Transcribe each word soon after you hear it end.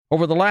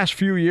Over the last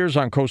few years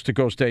on Coast to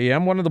Coast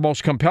AM, one of the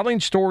most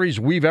compelling stories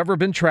we've ever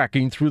been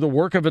tracking through the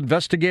work of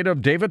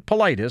investigative David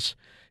Paulides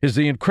is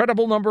the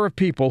incredible number of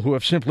people who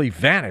have simply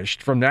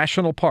vanished from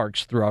national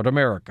parks throughout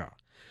America.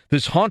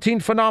 This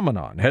haunting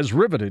phenomenon has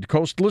riveted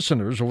Coast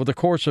listeners over the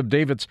course of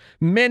David's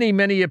many,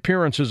 many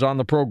appearances on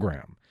the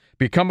program.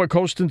 Become a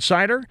Coast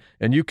Insider,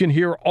 and you can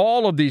hear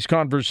all of these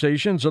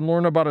conversations and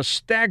learn about a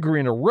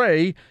staggering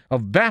array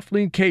of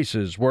baffling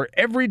cases where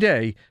every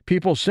day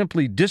people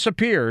simply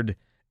disappeared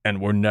and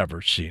were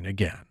never seen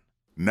again.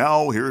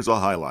 Now here's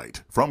a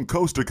highlight from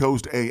Coast to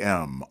Coast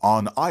AM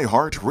on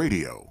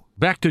iHeartRadio.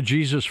 Back to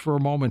Jesus for a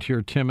moment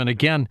here, Tim. And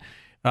again,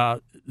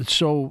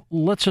 so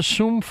let's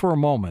assume for a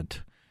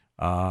moment,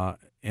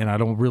 and I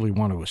don't really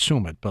want to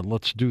assume it, but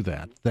let's do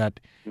that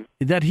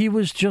he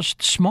was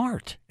just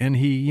smart. And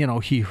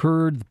he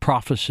heard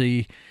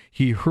prophecy.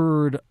 He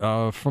heard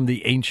from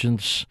the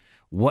ancients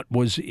what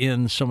was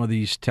in some of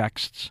these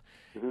texts.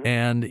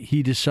 And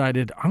he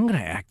decided, I'm going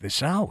to act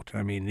this out.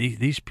 I mean,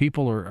 these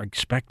people are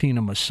expecting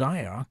a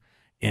Messiah,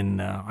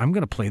 and I'm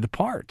going to play the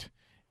part.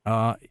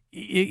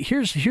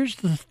 Here's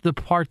the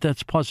part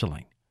that's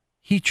puzzling.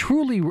 He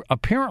truly,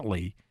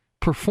 apparently,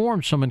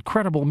 performed some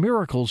incredible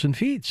miracles and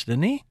feats,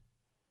 didn't he?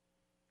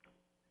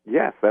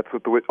 Yes, that's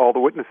what all the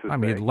witnesses say. I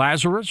mean,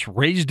 Lazarus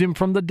raised him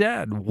from the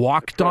dead,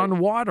 walked on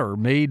water,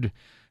 made,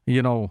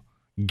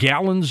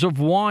 gallons of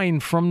wine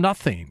from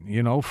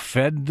nothing,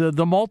 fed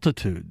the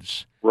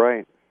multitudes.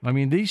 Right. I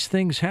mean, these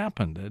things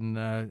happened.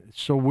 And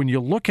so when you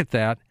look at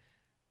that,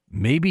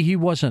 maybe he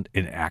wasn't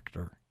an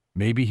actor.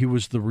 Maybe he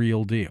was the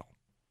real deal.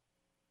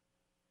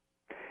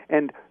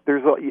 And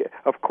there's,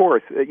 of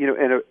course,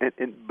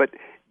 but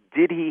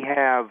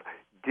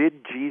did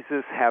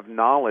Jesus have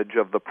knowledge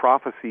of the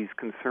prophecies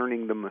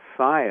concerning the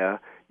Messiah?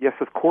 Yes,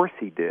 of course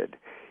he did.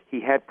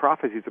 He had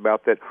prophecies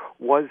about that.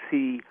 Was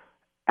he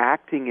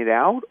acting it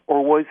out,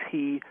 or was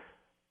he,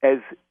 as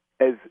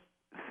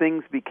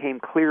things became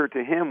clear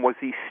to him, was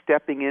he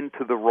stepping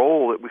into the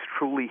role that was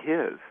truly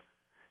his?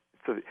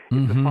 So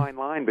it's a fine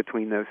line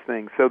between those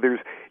things. So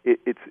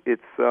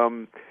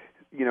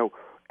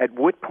at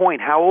what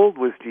point, how old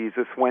was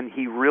Jesus when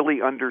he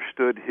really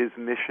understood his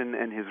mission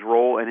and his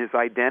role and his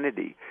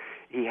identity?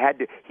 He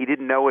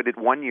didn't know it at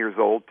 1 year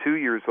old, 2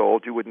 years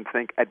old, you wouldn't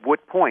think. At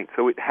what point?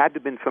 So it had to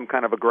have been some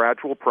kind of a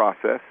gradual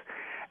process.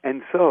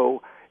 And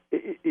so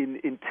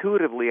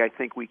intuitively, I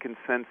think we can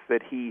sense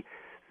that he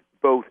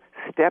both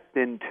stepped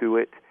into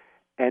it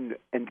and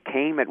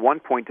came at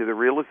one point to the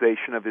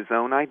realization of his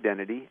own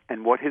identity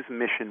and what his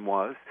mission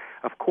was.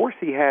 Of course,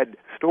 he had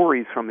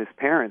stories from his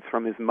parents,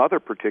 from his mother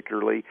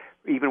particularly,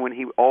 even when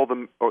all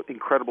the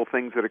incredible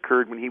things that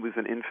occurred when he was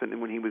an infant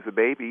and when he was a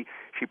baby,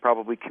 she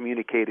probably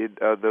communicated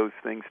those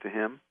things to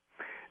him.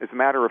 As a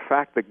matter of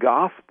fact, the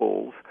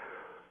Gospels,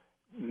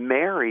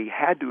 Mary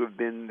had to have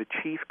been the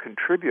chief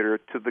contributor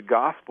to the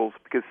Gospels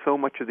because so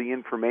much of the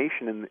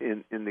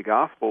information in the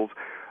Gospels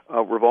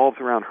revolves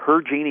around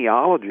her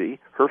genealogy,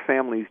 her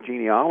family's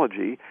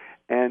genealogy,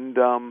 and,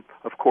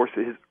 of course,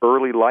 his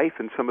early life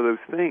and some of those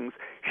things.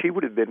 She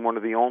would have been one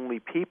of the only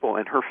people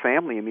in her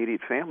family,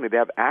 immediate family, to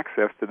have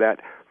access to that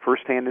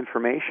firsthand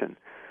information.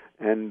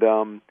 And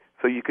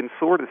so you can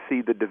sort of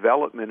see the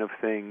development of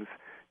things,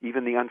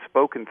 even the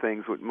unspoken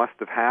things, what must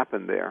have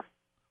happened there.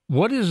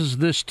 What does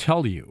this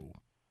tell you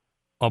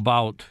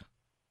about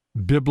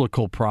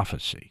biblical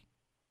prophecy?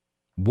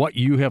 What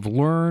you have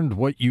learned,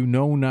 what you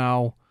know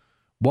now,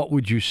 what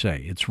would you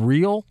say? It's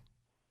real?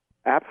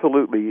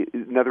 Absolutely.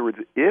 In other words,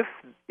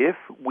 if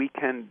we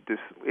can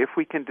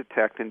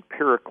detect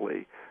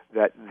empirically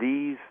that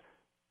these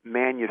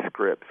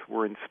manuscripts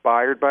were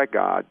inspired by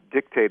God,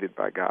 dictated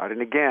by God,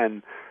 and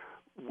again,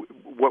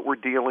 what we're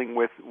dealing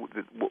with,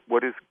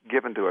 what is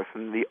given to us,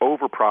 and the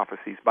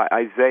over-prophecies by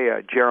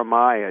Isaiah,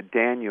 Jeremiah,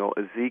 Daniel,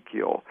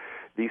 Ezekiel,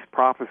 these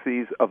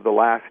prophecies of the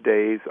last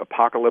days,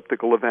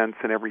 apocalyptical events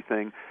and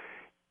everything,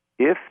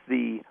 if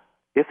the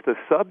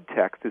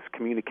subtext is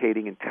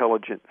communicating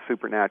intelligent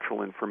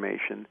supernatural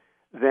information,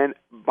 then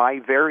by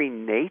very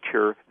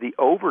nature the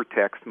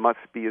overtext must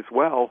be as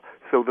well,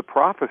 so the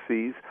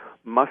prophecies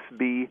must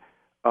be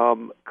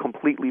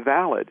completely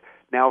valid.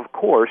 Now, of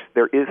course,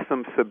 there is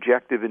some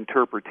subjective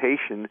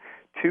interpretation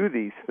to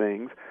these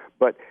things,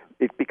 but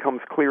it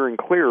becomes clearer and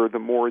clearer the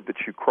more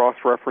that you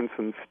cross-reference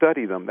and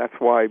study them. That's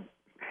why,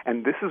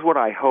 and this is what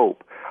I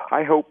hope.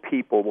 I hope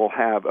people will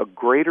have a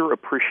greater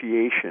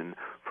appreciation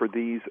for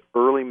these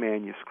early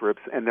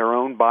manuscripts and their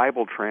own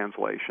Bible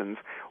translations,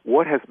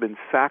 what has been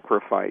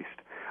sacrificed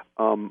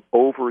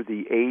over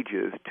the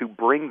ages to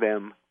bring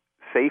them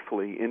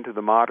safely into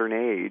the modern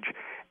age,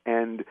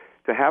 and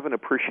to have an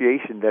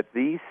appreciation that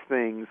these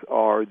things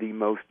are the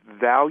most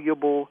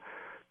valuable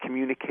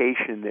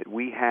communication that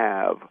we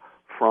have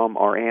from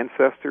our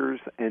ancestors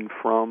and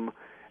from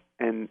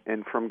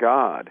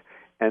God,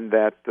 and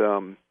that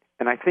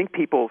and I think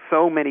people,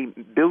 so many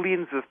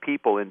billions of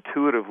people,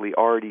 intuitively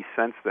already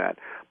sense that.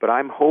 But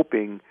I'm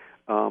hoping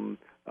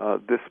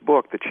this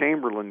book, The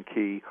Chamberlain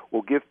Key,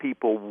 will give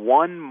people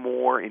one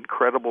more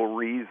incredible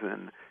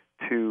reason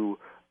to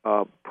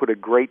put a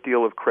great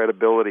deal of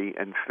credibility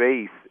and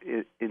faith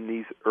in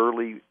these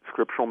early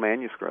scriptural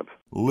manuscripts.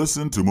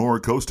 Listen to more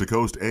Coast to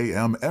Coast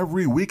AM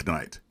every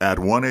weeknight at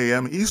 1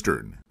 a.m.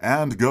 Eastern,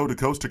 and go to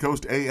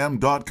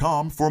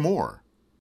coasttocoastam.com for more.